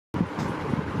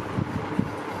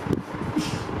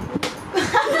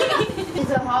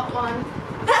a hot one.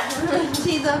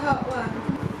 She's a hot one.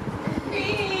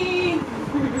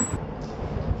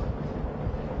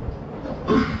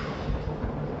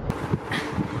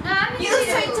 You look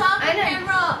so tough on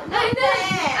camera. I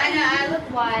know, I look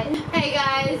white. Hey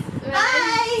guys.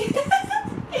 Hi.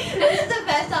 This is the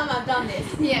first time I've done this.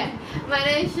 Yeah. My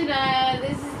name's Shaniah.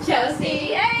 This is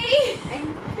Chelsea. Hey.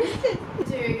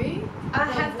 I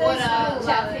have water those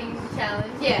laughing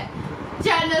challenge. Yeah.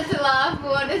 Try not to laugh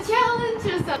water challenge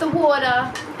or something. The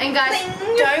water. And guys,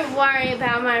 don't worry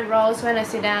about my rolls when I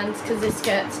sit down because this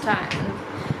skirt's tight and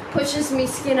pushes me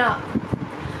skin up.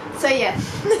 So yeah.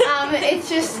 It's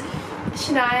just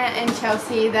Shaniah and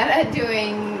Chelsea that are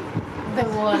doing the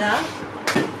water.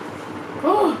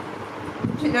 Oh.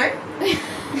 No?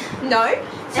 No?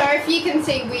 So if you can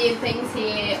see weird things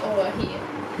here or here.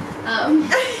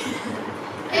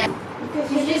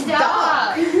 It's just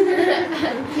dark.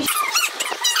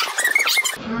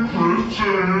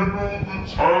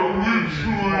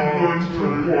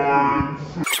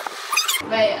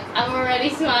 Wait, I'm already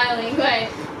smiling. Wait.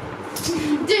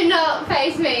 Do not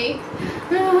face me.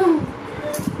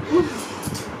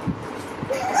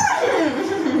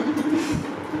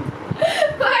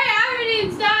 Wait, I haven't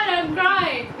even started. I'm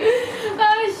crying.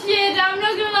 Oh shit, I'm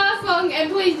not gonna last long. And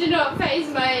please do not face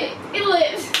my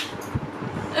lips.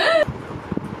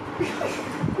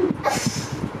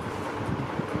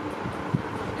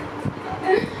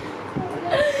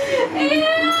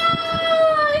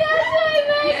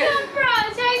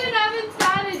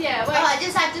 I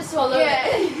just had to swallow it.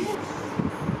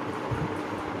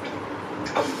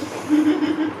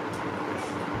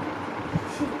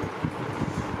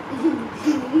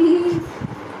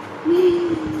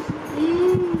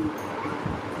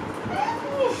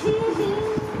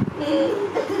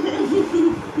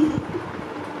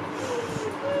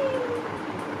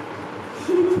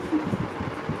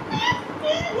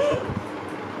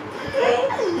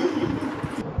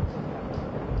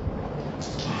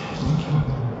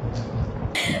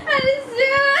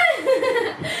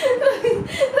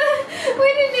 We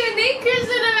didn't even need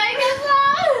Kristen to make us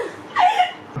laugh.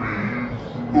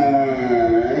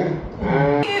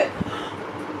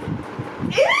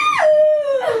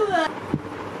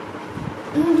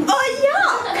 Oh,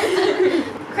 yuck!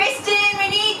 Kristen, we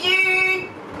need you!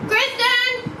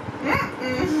 Kristen!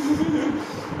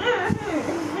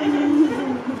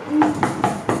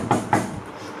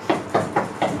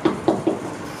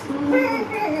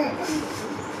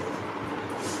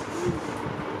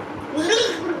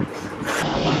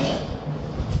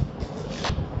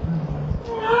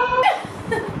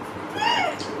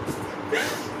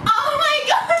 Oh my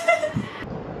god!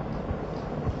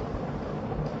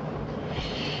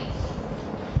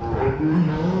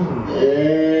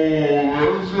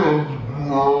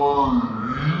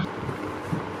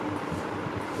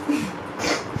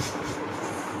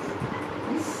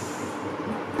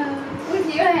 With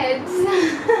your heads.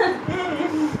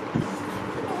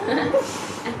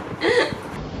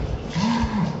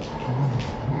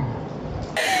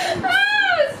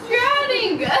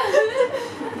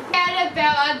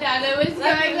 It was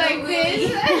going like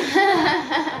this.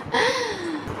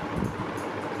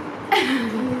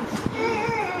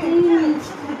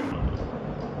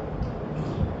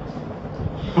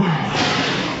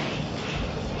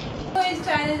 Always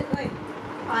trying to like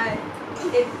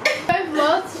I've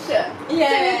lost it. Yeah.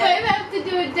 So we both have to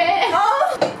do a dance. Oh.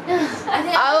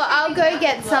 I'll go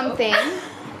get something.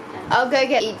 I'll go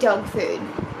get eat dog food.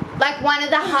 Like one of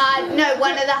the hard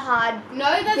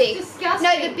No, that's big. disgusting.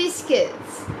 No, the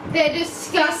biscuits. They're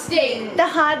disgusting. The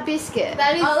hard biscuit.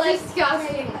 That is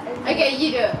disgusting. Okay,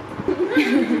 you do it.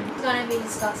 It's gonna be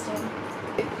disgusting.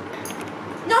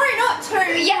 No, not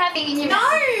two. You have it in your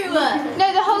mouth. No.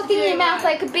 No, the whole thing in your mouth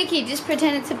like a bicky. Just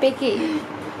pretend it's a bicky.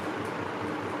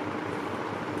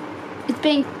 It's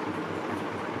being...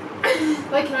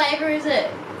 What flavor is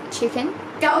it? Chicken.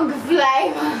 Dog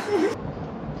flavor.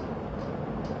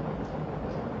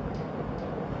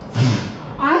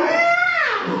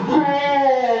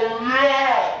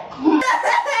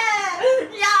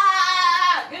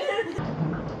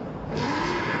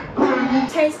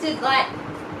 Tasted like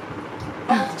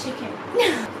chicken.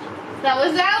 That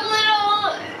was our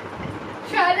little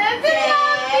try to video.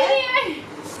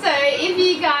 So if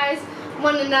you guys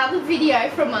want another video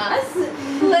from us,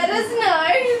 let us know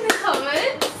in the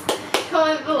comments.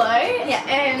 Comment below. Yeah.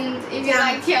 And if you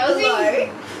like Chelsea. Below.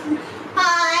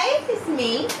 Hi, it's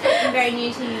me. I'm very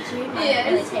new to YouTube.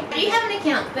 Yes. Do you have an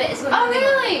account? But it's Oh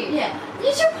really? Yeah.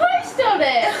 You should post on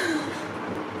it.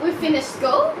 We finished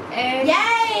school and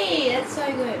Yay! That's so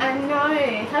good. I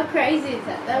know. How crazy is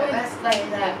that? That was like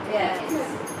that. Yeah.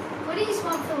 What do you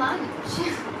want for lunch?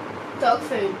 Dog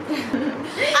food.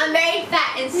 I'm very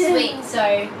fat and sweet, so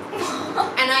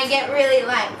and I get really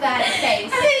like bad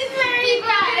taste. It's very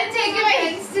bad. Take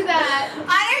offense to that.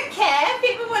 I don't care. If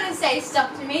people want to say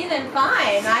stuff to me, then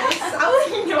fine. I'll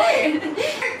ignore it.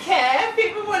 I don't care. If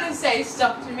people want to say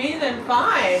stuff to me, then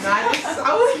fine.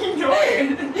 I'll ignore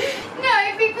it.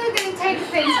 No, people are going to take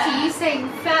offense to you saying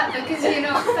fat because you're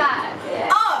not fat.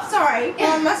 Oh, sorry.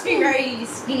 Well, I must be very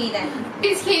skinny then.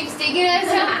 Just keep sticking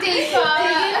herself deeper.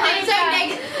 I'm so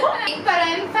negative. But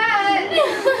I'm fat.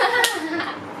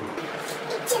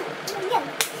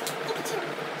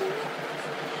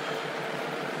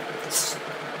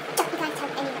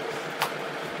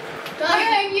 I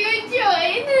hope you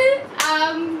enjoyed.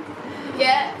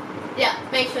 Yeah.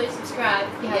 Make sure you subscribe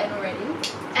if you haven't already.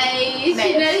 Hey,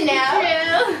 Made Shaniah. it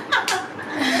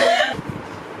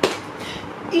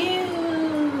now.